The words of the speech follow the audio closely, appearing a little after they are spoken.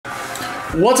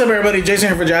What's up, everybody? Jason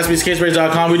here for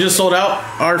JaspysCaseBreaks.com. We just sold out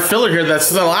our filler here. That's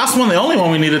the last one, the only one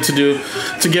we needed to do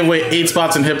to give away 8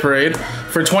 spots in Hit Parade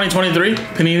for 2023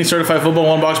 Panini Certified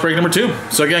Football 1-box break number 2.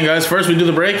 So again, guys, first we do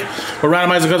the break. We'll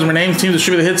randomize the customer names, teams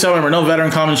distribute the hit sale. Remember, no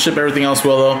veteran, common, ship. Everything else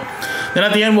will, though. Then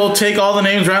at the end, we'll take all the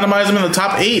names, randomize them in the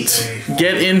top 8.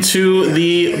 Get into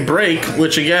the break,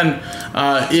 which again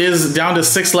is down to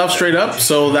 6 left straight up.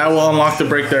 So that will unlock the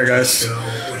break there, guys.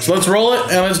 So let's roll it,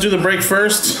 and let's do the break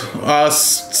first.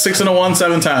 6 and a 1,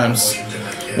 7 times.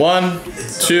 1,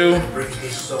 2,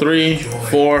 3,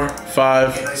 4,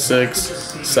 5, 6,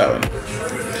 7.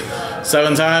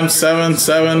 7 times, 7,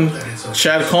 7.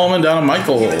 Chad Coleman down to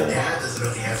Michael.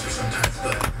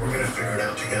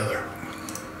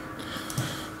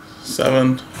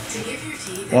 7.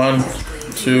 1,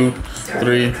 2,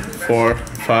 3, 4,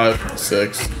 5,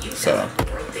 6, 7.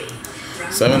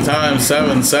 7 times,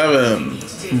 7, 7.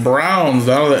 Browns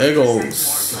down to the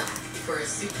Eagles.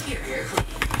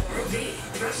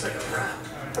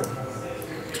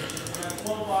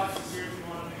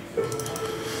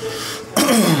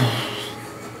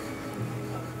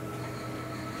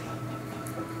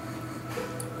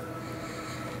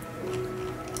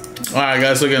 Alright,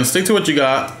 guys, so again, stick to what you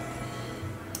got.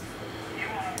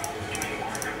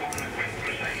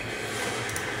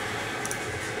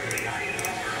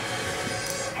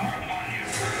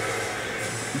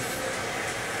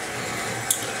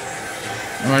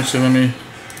 Actually, let me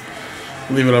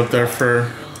leave it up there for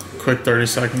a quick 30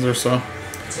 seconds or so.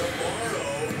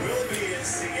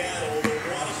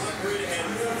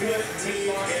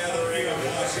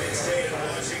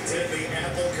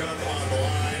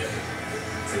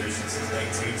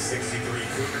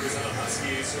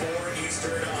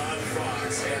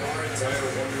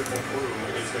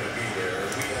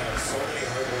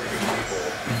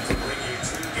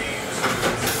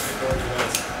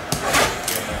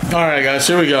 All right, guys,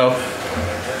 here we go.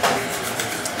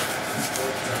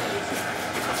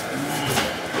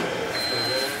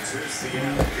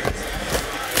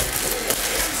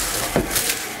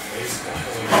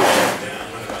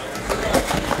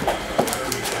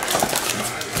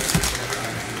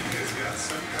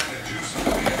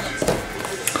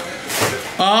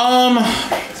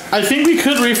 I think we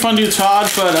could refund you,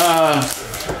 Todd, but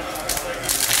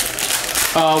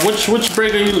which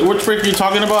break are you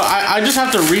talking about? I just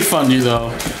have to refund you though.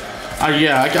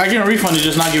 Yeah, I can refund you,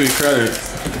 just not give you credit,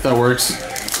 if that works.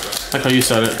 Like how you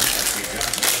said it.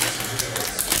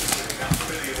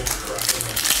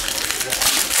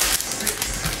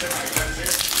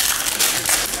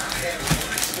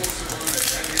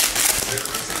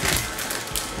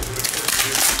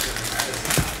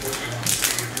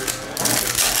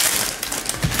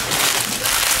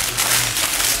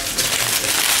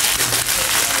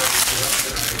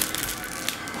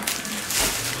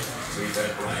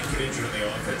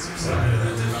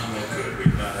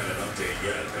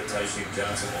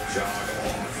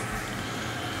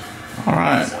 All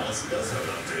right.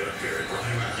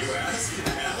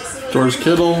 George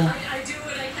Kittle,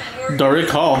 Dariq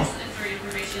Hall.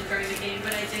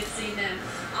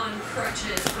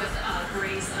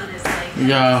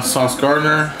 Yeah, Sauce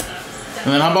Gardner.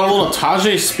 And then how about a little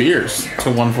Tajay Spears to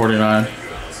 149?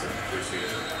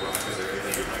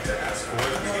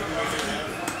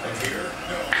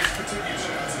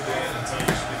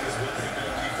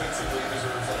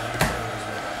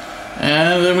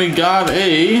 And then we got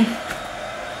a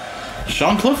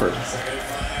Sean Clifford.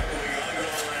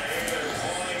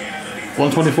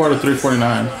 124 to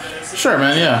 349. Sure,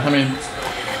 man, yeah. I mean,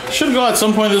 should go at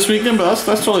some point this weekend, but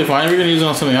that's totally fine. We're gonna use it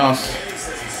on something else.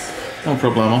 No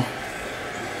problemo.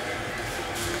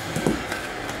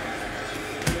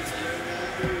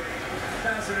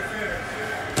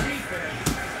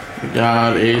 We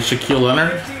got a Shaquille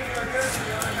Leonard.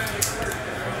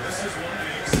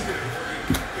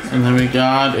 And then we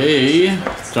got a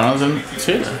Jonathan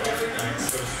Taylor.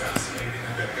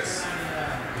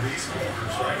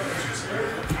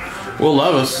 Will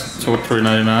Levis to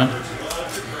 399.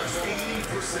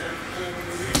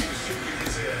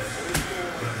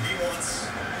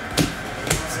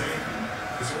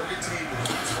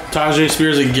 Tajay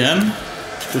Spears again.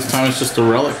 This time it's just a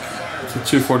relic to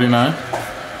 249.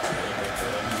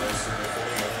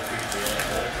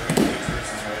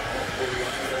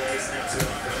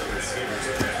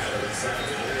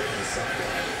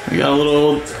 We got a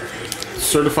little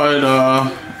certified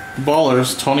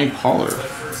ballers, Tony Pollard.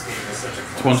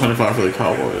 125 for the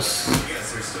Cowboys.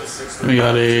 And we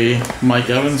got a Mike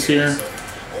Evans here.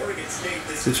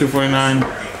 To 249.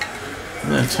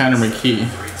 And then Tanner McKee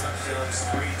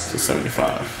to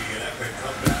 75.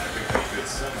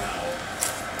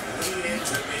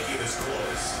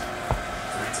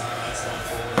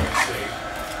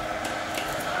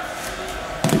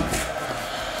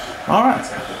 All right.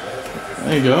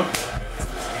 There you go.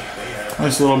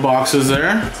 Nice little boxes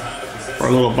there. Or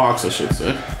a little box, I should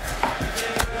say.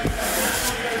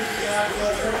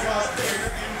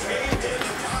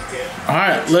 All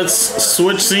right, let's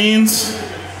switch scenes.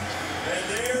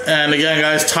 And again,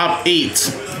 guys, top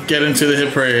 8 get into the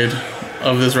hit parade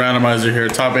of this randomizer here.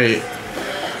 Top 8.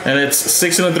 And it's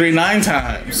 6 and a 3, 9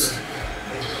 times.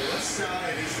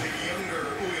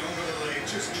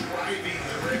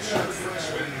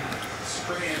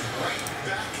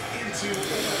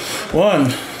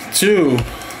 One, 2,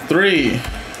 3,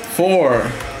 4,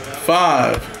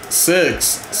 5, 6,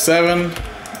 7,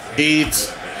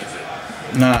 8,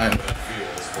 9.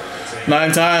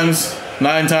 9 times,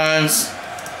 9 times.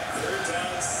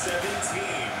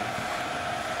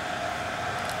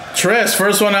 Trish,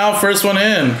 first one out, first one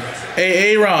in.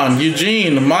 Aaron,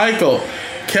 Eugene, Michael,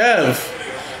 Kev,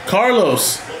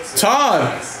 Carlos,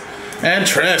 Todd, and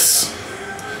Trish.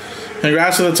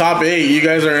 Congrats to the top 8. You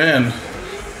guys are in.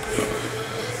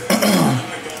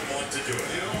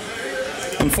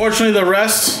 Unfortunately, the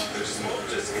rest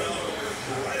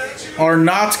are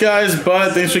not, guys,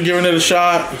 but thanks for giving it a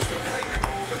shot.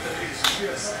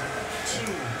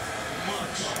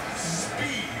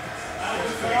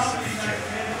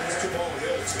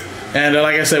 And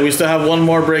like I said, we still have one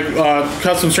more break,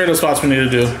 custom straight up spots we need to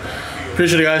do.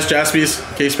 Appreciate it, guys.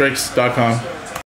 JaspysCaseBreaks.com.